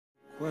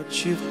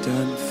What you've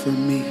done for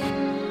me,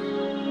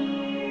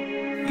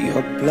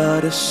 your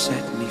blood has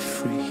set me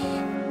free.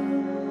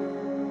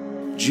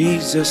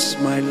 Jesus,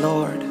 my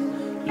Lord,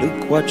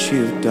 look what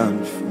you've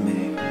done for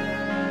me.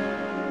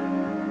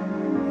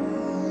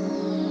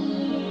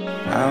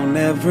 I'll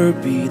never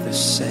be the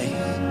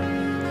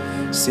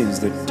same since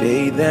the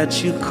day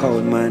that you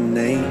called my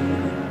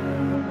name.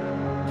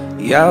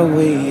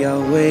 Yahweh,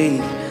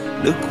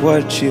 Yahweh, look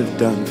what you've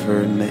done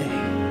for me.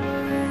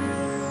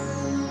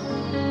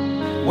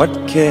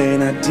 What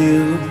can I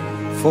do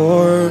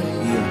for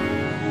you,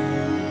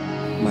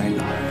 my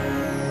Lord?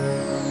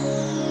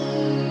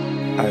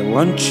 I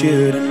want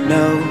you to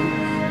know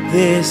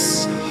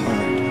this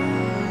heart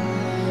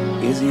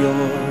is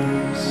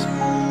yours.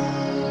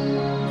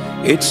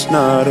 It's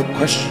not a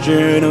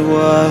question of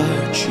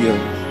what you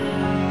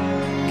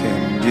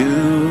can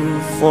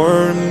do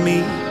for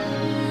me.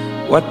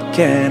 What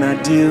can I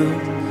do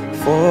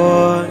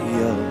for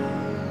you,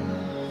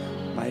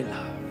 my love?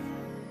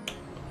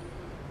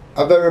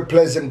 A very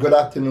pleasant good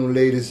afternoon,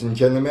 ladies and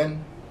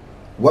gentlemen.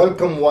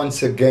 Welcome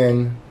once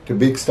again to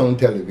Big Stone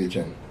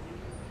Television.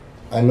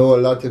 I know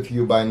a lot of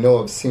you by now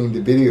have seen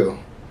the video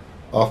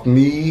of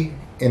me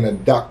in a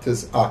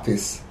doctor's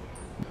office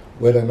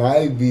with an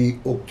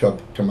IV hooked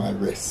up to my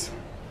wrist.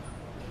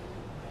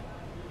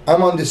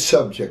 I'm on this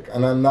subject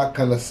and I'm not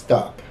going to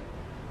stop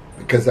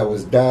because I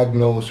was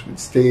diagnosed with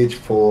stage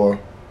 4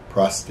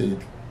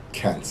 prostate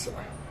cancer.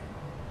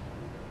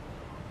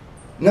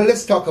 Now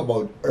let's talk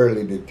about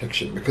early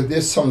detection, because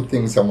there's some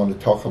things I want to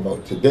talk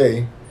about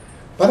today,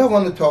 but I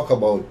want to talk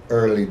about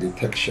early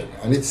detection.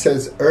 And it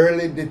says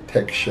early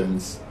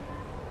detections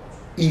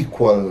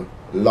equal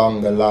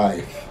longer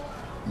life.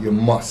 You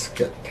must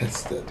get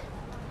tested.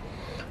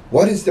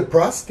 What is the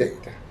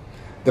prostate?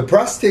 The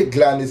prostate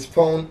gland is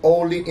found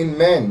only in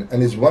men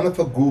and is one of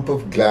a group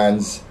of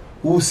glands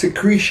whose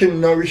secretion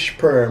nourish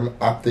sperm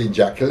after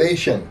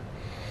ejaculation.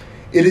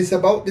 It is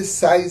about the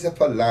size of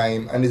a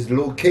lime and is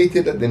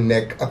located at the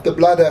neck of the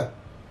bladder.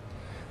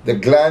 The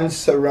gland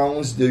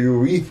surrounds the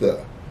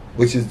urethra,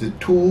 which is the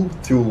tube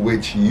through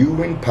which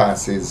urine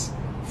passes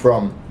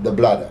from the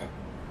bladder.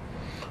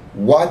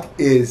 What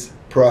is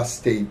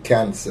prostate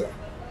cancer?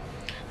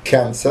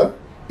 Cancer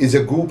is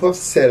a group of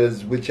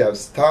cells which have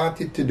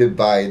started to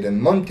divide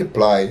and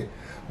multiply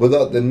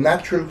without the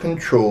natural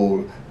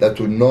control that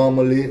would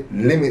normally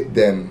limit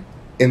them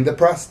in the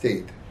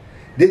prostate.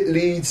 This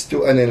leads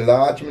to an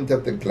enlargement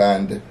of the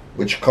gland,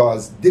 which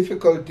causes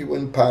difficulty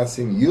when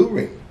passing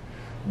urine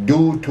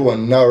due to a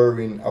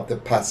narrowing of the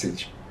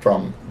passage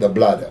from the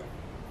bladder.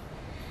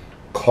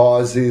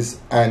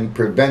 Causes and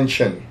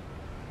prevention.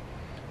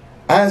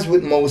 As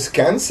with most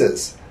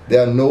cancers,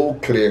 there are no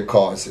clear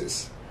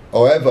causes.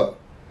 However,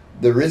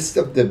 the risk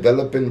of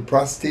developing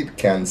prostate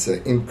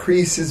cancer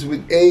increases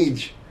with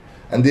age,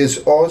 and there's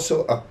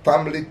also a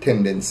family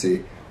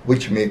tendency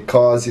which may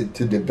cause it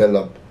to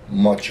develop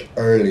much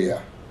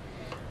earlier.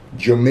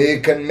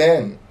 Jamaican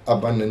men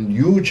have an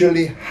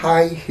unusually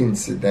high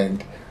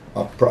incidence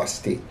of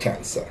prostate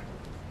cancer.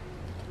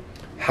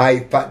 High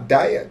fat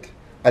diet,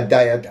 a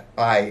diet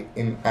high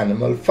in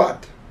animal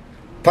fat.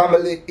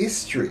 Family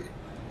history,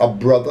 a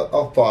brother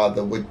or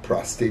father with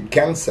prostate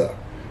cancer.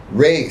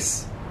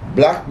 Race,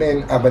 black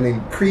men have an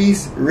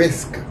increased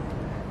risk.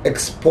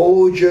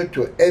 Exposure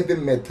to heavy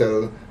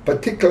metal,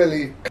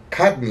 particularly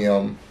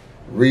cadmium,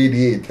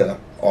 radiator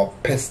or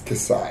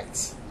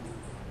pesticides.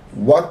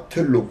 What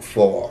to look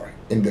for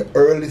in the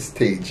early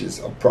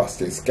stages of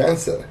prostate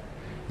cancer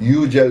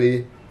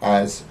usually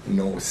has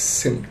no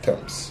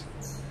symptoms.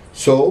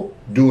 So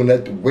do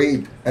not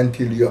wait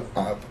until you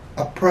have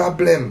a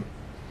problem.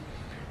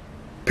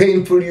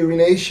 Painful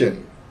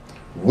urination,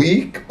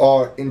 weak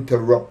or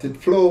interrupted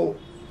flow,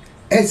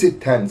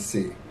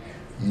 hesitancy,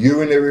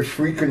 urinary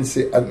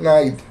frequency at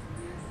night,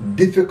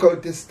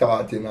 difficulty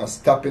starting or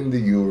stopping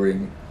the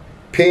urine,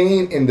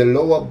 pain in the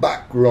lower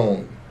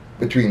backbone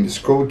between the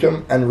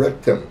scrotum and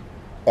rectum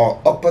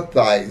or upper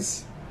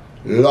thighs,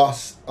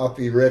 loss of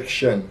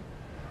erection,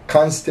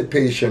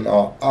 constipation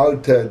or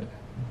altered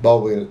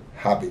bowel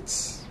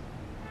habits.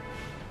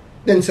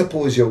 Then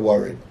suppose you're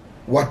worried.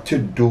 What to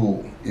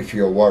do if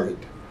you're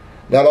worried?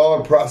 Not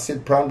all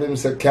prostate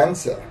problems are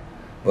cancer,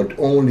 but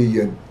only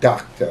your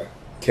doctor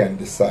can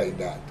decide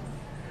that.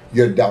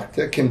 Your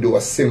doctor can do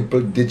a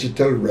simple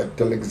digital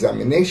rectal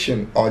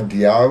examination or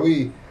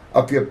DRE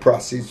of your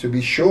prostate to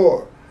be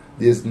sure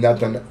there's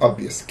not an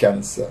obvious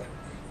cancer.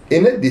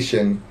 In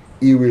addition,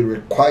 he will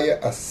require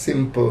a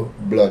simple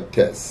blood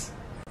test,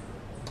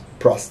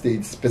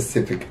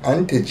 prostate-specific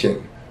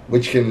antigen,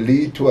 which can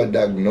lead to a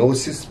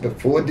diagnosis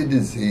before the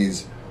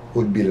disease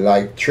would be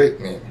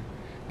life-threatening.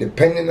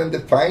 Depending on the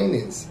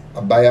findings,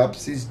 a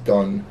biopsy is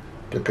done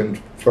to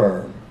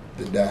confirm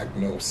the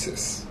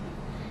diagnosis.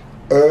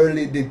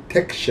 Early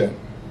detection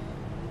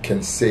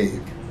can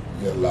save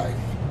your life.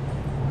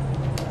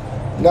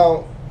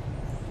 Now,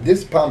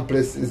 this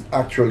pamphlet is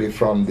actually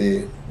from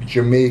the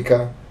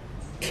Jamaica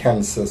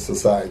Cancer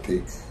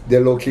Society. They're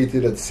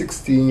located at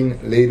 16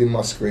 Lady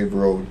Musgrave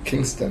Road,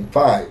 Kingston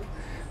 5.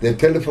 Their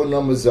telephone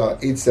numbers are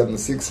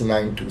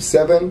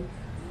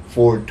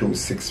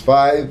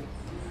 876-927-4265.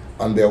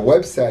 And their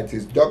website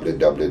is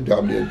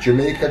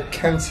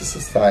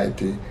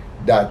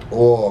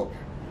www.jamaicacancersociety.org.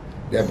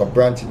 They have a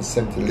branch in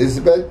St.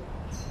 Elizabeth,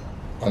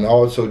 and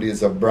also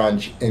there's a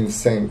branch in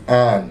St.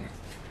 Anne.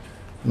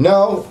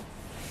 Now,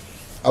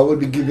 I will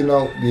be giving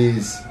out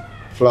these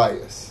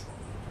flyers.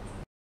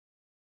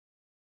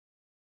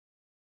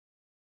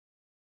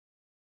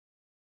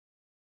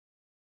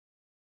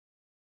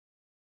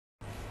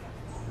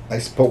 I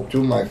spoke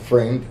to my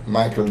friend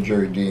Michael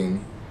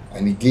Jardine,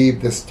 and he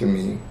gave this to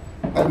me,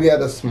 and we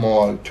had a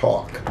small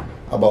talk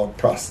about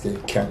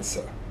prostate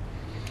cancer.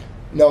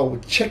 Now,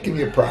 checking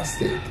your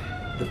prostate,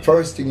 the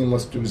first thing you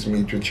must do is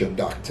meet with your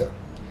doctor.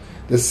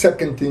 The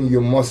second thing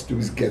you must do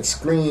is get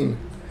screened.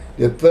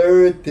 The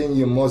third thing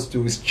you must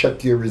do is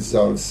check your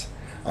results.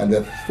 And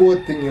the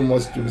fourth thing you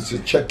must do is to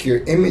check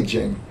your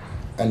imaging.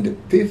 And the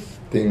fifth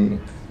thing,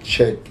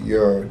 check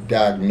your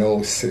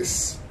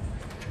diagnosis.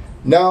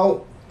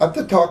 Now,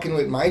 after talking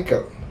with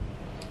Michael,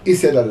 he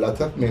said a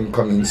lot of men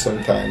come in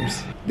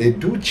sometimes. They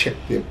do check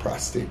their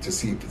prostate to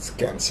see if it's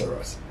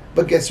cancerous.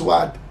 But guess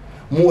what?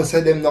 Most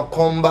of them not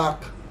come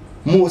back.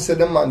 Most of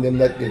them and them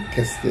that get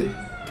tested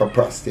for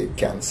prostate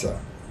cancer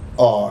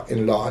or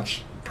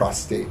enlarged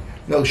prostate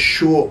now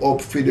show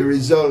up for the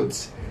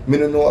results. Me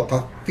don't know if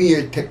a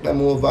fear take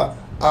them over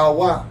or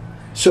what.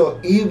 So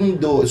even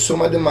though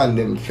some of them and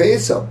them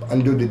face up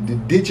and do the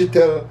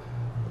digital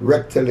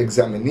rectal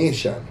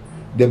examination,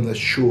 them not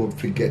show up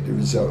to get the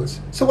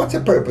results. So what's the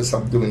purpose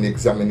of doing the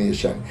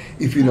examination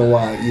if you don't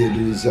want to hear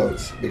the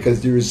results? Because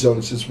the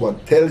results is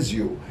what tells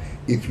you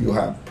if you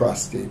have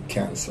prostate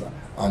cancer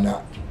or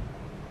not.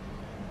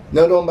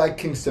 Now down by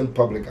Kingston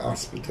Public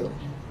Hospital,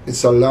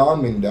 it's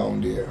alarming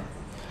down there.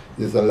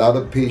 There's a lot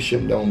of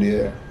patients down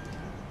there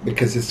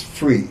because it's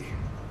free.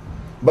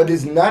 But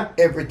it's not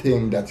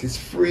everything that is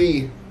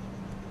free.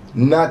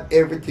 Not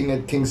everything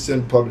at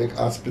Kingston Public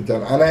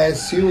Hospital, and I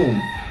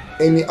assume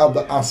any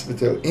other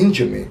hospital in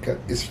Jamaica,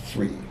 is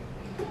free.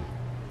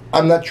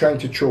 I'm not trying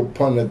to throw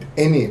pun at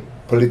any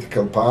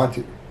political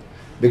party,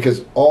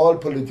 because all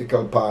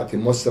political parties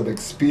must have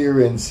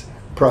experienced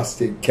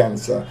prostate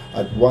cancer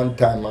at one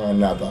time or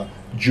another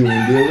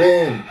during their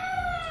reign.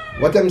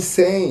 What I'm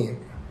saying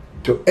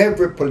to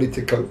every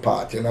political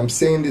party, and I'm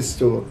saying this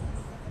to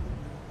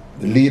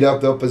the leader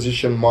of the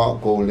opposition,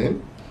 Mark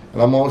Golding,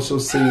 and I'm also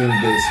saying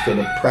this to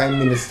the Prime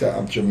Minister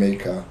of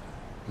Jamaica,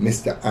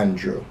 Mr.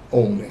 Andrew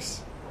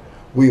Holness.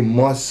 We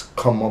must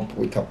come up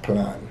with a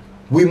plan.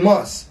 We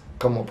must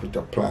come up with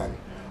a plan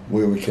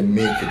where we can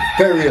make it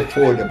very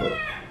affordable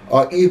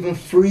or even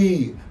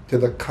free to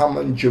the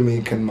common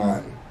Jamaican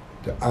man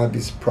to have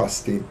his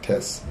prostate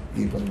test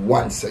even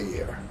once a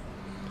year.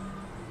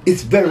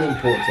 It's very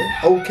important.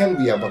 How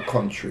can we have a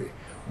country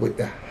with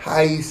the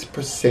highest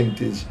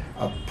percentage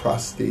of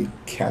prostate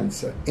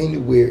cancer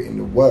anywhere in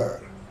the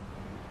world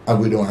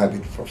and we don't have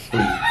it for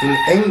free? In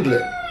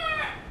England,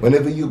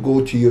 whenever you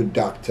go to your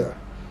doctor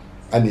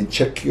and they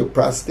check your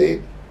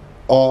prostate,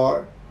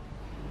 or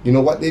you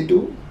know what they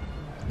do?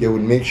 They will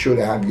make sure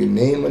they have your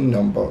name and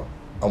number,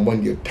 and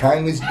when your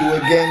time is due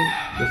again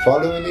the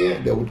following year,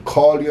 they would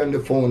call you on the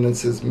phone and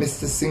says,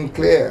 Mr.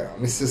 Sinclair,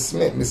 Mr.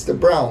 Smith, Mr.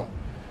 Brown,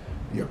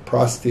 your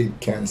prostate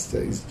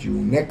cancer is due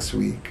next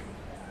week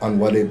on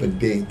whatever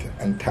date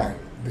and time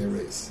there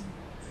is.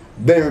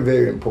 Very,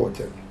 very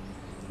important.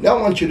 Now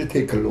I want you to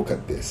take a look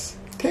at this.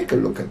 Take a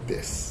look at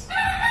this.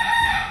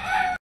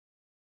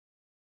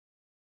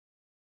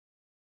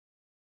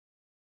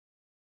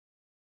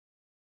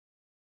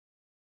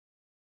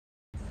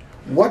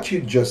 What you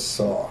just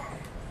saw,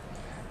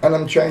 and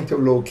I'm trying to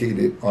locate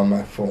it on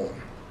my phone.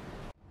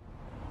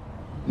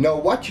 Now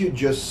what you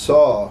just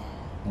saw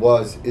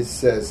was, it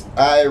says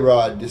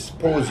IRA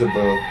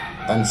Disposable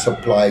and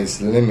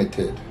Supplies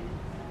Limited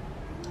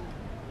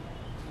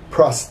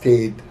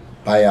Prostate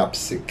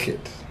Biopsy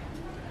Kit.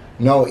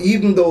 Now,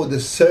 even though the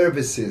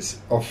services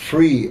are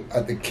free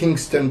at the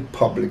Kingston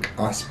Public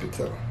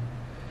Hospital,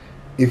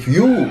 if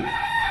you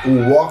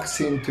who walks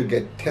in to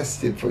get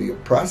tested for your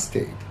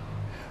prostate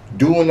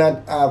do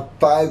not have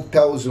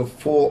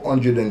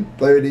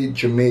 5,430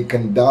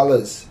 Jamaican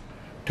dollars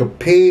to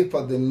pay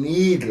for the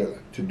needle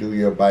to do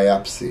your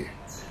biopsy,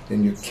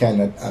 then you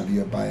cannot have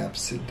your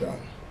biopsy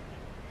done.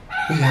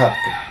 We have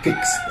to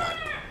fix that.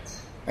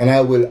 And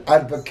I will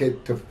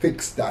advocate to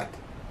fix that.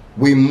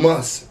 We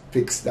must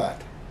fix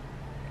that.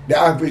 The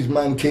average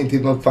man can't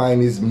even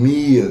find his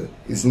meal,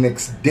 his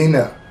next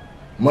dinner,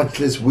 much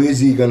less where's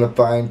he going to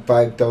find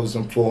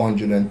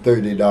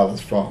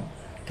 $5,430 from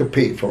to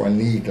pay for a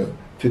needle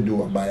to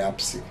do a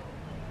biopsy.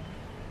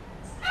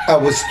 I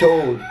was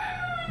told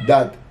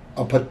that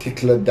a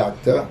particular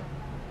doctor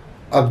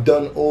have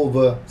done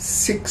over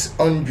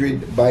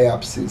 600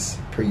 biopsies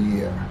per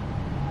year,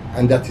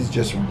 and that is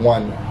just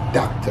one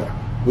doctor.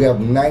 We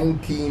have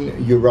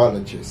 19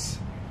 urologists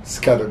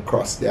scattered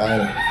across the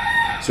island.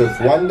 So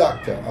if one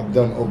doctor have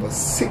done over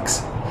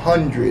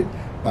 600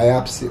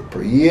 biopsies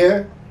per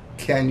year,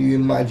 can you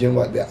imagine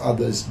what the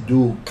others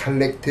do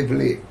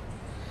collectively?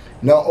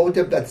 Now out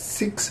of that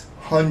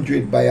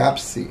 600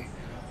 biopsy,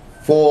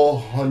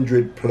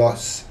 400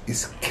 plus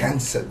is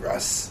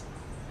cancerous.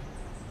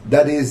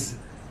 That is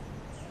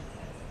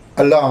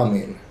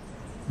alarming.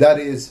 That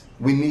is,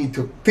 we need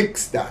to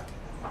fix that,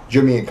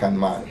 Jamaican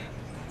man.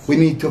 We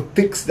need to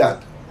fix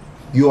that.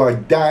 You are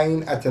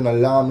dying at an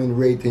alarming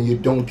rate and you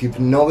don't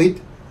even know it,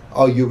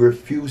 or you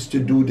refuse to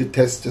do the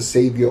test to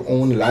save your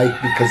own life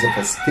because of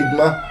a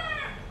stigma.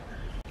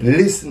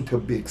 Listen to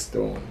Big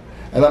Stone.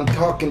 And I'm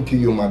talking to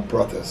you, my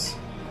brothers.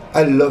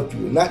 I love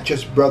you, not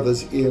just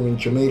brothers here in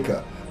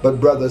Jamaica, but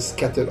brothers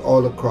scattered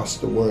all across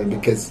the world,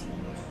 because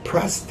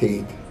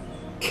prostate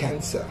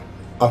cancer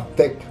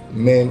affects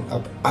men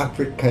of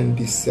African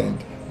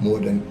descent more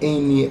than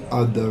any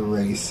other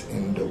race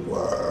in the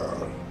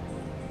world.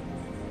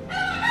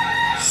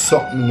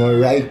 Something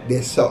not right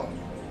there, so.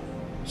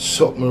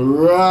 Something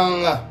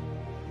wrong.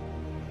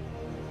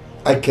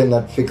 I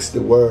cannot fix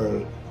the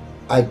world.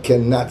 I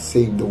cannot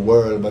save the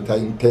world, but I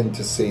intend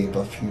to save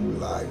a few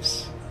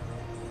lives.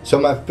 So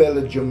my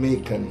fellow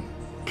Jamaican,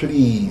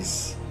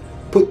 please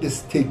put the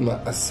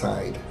stigma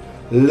aside.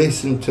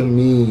 Listen to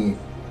me.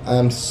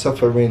 I'm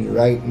suffering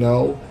right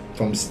now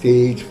from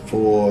stage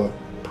 4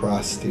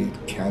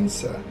 prostate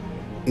cancer.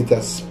 It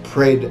has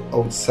spread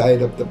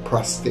outside of the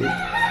prostate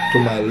to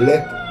my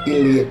left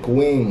iliac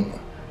wing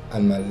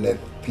and my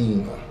left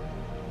femur.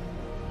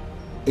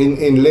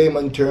 In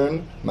layman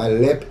term, my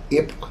left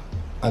hip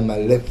and my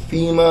left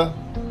femur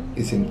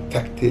is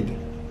infected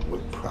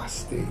with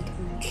prostate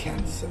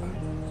cancer.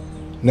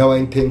 Now I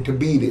intend to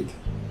beat it.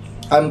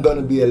 I'm going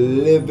to be a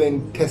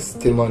living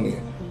testimony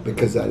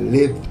because I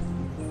live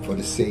for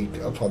the sake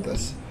of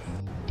others.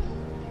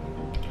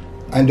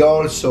 And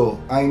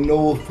also, I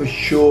know for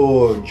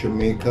sure,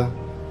 Jamaica,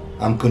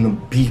 I'm going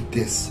to beat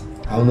this.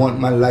 I want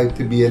my life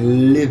to be a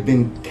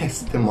living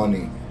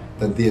testimony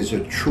that there's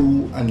a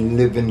true and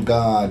living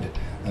God,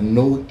 and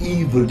no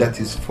evil that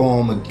is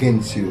formed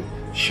against you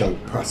shall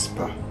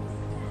prosper.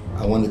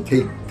 I want to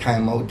take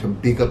time out to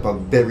big up a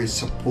very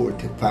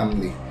supportive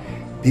family.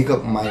 Big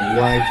up my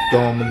wife,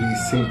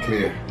 Dormalee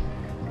Sinclair.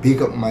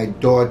 Big up my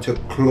daughter,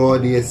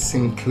 Claudia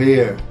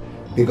Sinclair.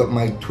 Big up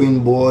my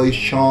twin boys,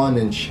 Sean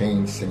and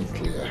Shane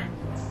Sinclair.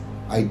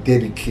 I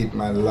dedicate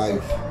my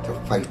life to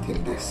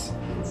fighting this.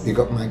 Big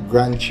up my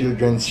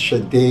grandchildren,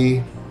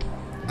 Shade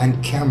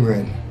and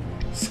Cameron,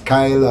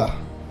 Skylar,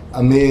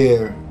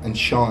 Amir and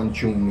Sean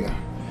Jr.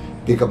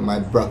 Big up my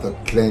brother,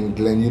 Glenn.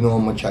 Glenn, you know how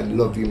much I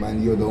love you,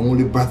 man. You're the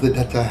only brother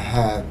that I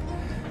have.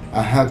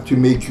 I have to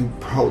make you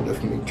proud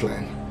of me,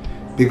 Glenn.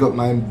 Big up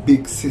my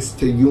big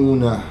sister,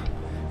 Yuna.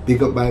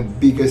 Big up my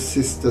bigger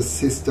sister,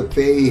 Sister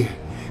Faye.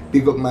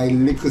 Big up my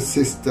little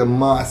sister,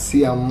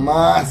 Marcia.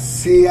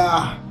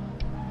 Marcia!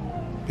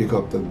 Big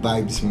up the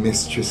Vibes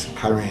Mistress,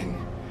 Karen.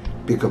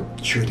 Big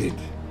up Judith.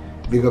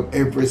 Big up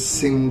every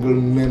single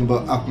member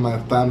of my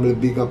family.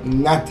 Big up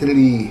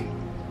Natalie.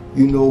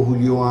 You know who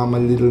you are, my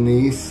little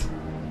niece.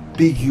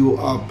 Big you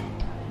up,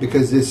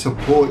 because the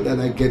support that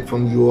I get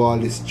from you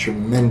all is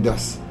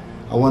tremendous.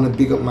 I want to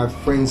big up my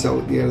friends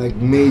out there like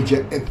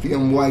Major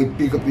F.M. White.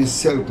 Big up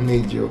yourself,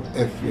 Major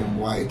F.M.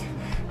 White.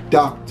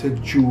 Dr.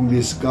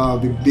 Julius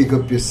Garvey, big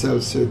up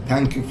yourself, sir.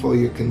 Thank you for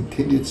your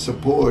continued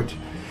support.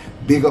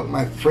 Big up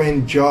my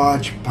friend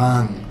George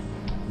Pang.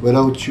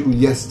 Without you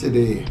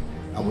yesterday,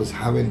 I was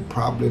having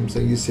problems,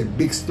 and you said,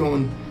 Big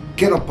Stone,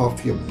 get up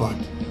off your butt.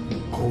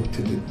 Go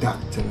to the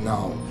doctor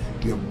now.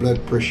 Your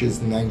blood pressure is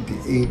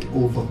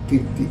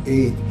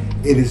 98/58.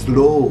 It is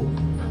low.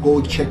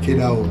 Go check it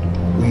out.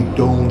 We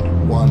don't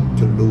want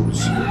to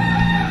lose you.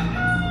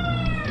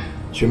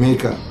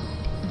 Jamaica,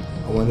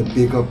 I want to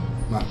big up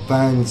my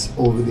fans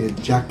over there.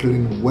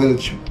 Jacqueline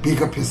Welch,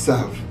 big up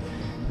yourself.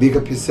 Big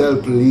up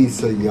yourself,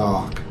 Lisa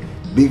York.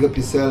 Big up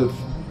yourself,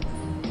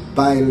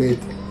 Violet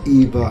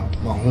Eva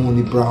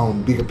Mahoney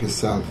Brown. Big up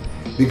yourself.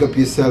 Big up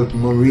yourself,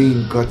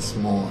 Maureen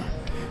Gutsmore.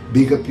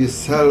 Big up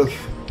yourself,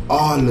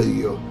 all of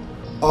you.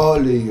 All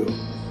of you.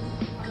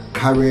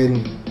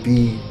 Karen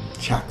B.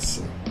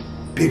 Jackson.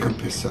 Big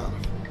up yourself.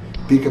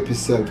 Big up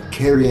yourself,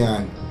 Carrie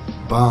Ann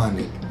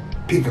Barnett.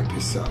 Big up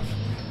yourself.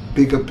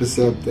 Big up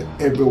yourself to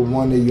every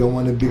one of you. I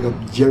want to big up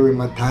Jerry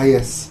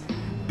Matthias.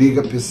 Big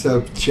up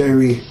yourself,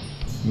 Jerry.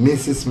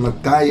 Mrs.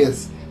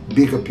 Matthias.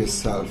 Big up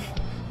yourself.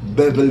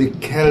 Beverly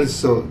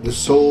Kelso, the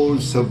Soul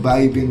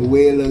Surviving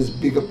Whalers.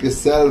 Big up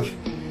yourself.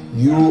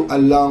 You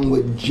along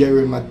with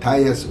Jerry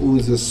Matthias, who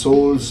is a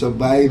Soul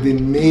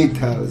Surviving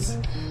Metals.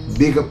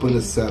 Big up on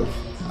yourself.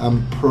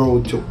 I'm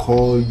proud to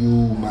call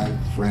you my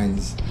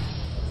friends.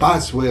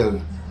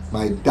 Boswell,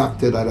 my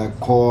doctor that I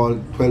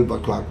called 12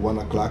 o'clock, 1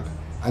 o'clock.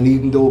 And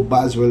even though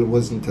Boswell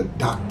wasn't a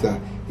doctor,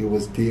 he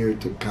was there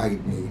to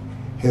guide me.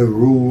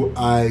 Heru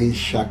I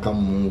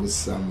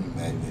Shakamusa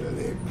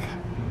Menelib.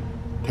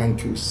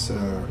 Thank you,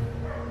 sir.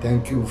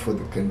 Thank you for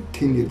the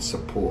continued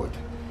support.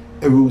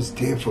 Heru's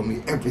there for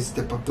me every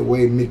step of the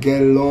way.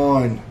 Miguel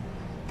Lorne,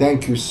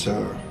 thank you,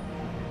 sir.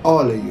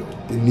 All of you.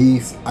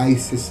 Denise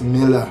Isis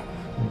Miller,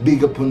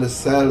 big up on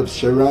yourself.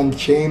 Sharon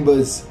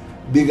Chambers,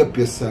 big up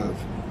yourself.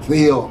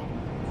 Theo,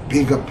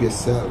 big up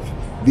yourself.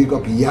 Big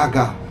up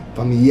Yaga.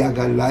 from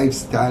Yaga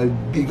Lifestyle.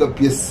 Big up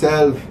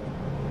yourself.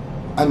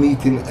 I'm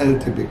eating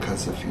healthy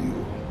because of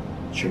you.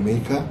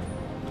 Jamaica,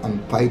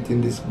 I'm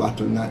fighting this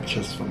battle not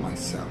just for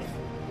myself.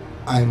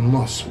 I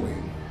must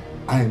win.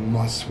 I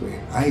must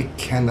win. I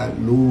cannot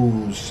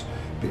lose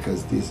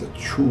because there's a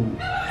true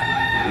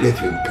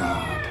living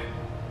God.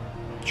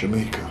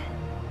 Jamaica,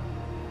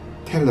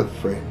 tell a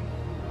friend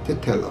to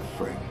tell a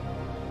friend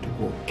to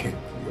go get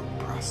your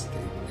prostate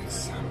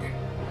examined.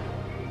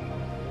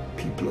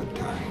 People are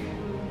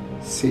dying.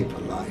 Save a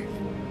life.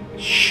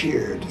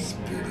 Share this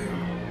video.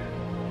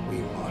 We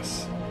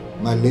must.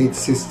 My late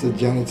sister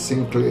Janet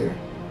Sinclair,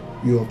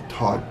 you have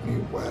taught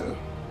me well.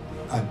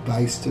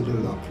 Advice to the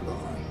loved one.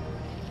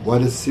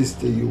 What a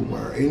sister you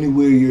were.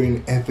 Anywhere you're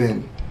in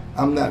heaven,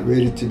 I'm not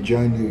ready to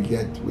join you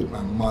yet with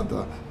my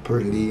mother,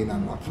 Pearline,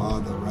 and my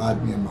father,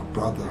 Rodney, and my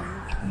brother,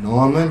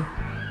 Norman,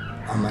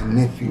 and my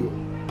nephew,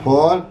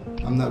 Paul.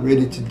 I'm not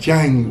ready to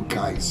join you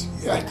guys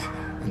yet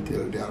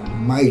until the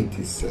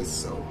Almighty says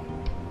so.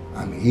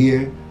 I'm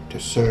here to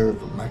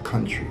serve my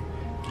country.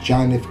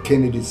 John F.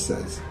 Kennedy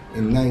says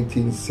in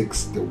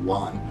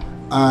 1961,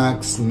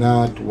 ask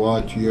not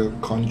what your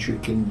country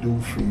can do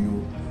for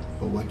you,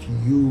 but what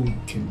you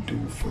can do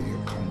for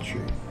your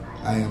country.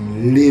 I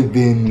am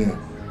living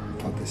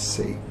for the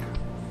sake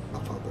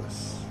of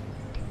others.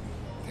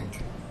 Thank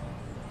you.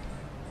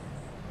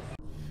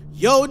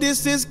 Yo,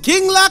 this is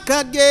King Lock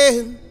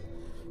again,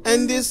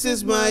 and this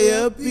is my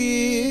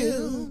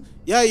appeal.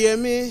 Yeah, hear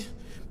me?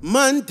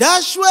 Man,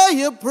 dash where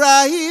your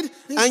pride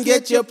and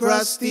get your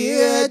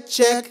prostate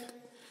check.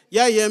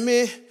 Yeah, hear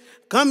me?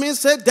 Come and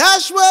say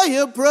dash where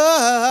your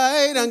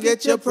pride and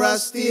get your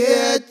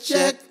prostate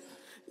check.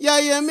 Yeah,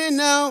 hear me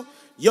now?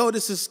 Yo,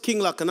 this is King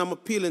Lock, and I'm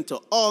appealing to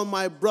all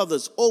my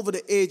brothers over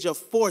the age of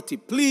 40.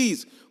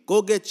 Please,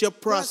 go get your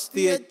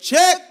prostate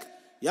check.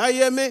 Yeah,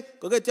 hear me?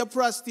 Go get your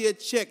prostate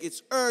check.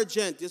 It's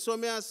urgent. You saw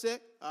me I say?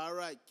 All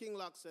right, King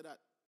Lock said that.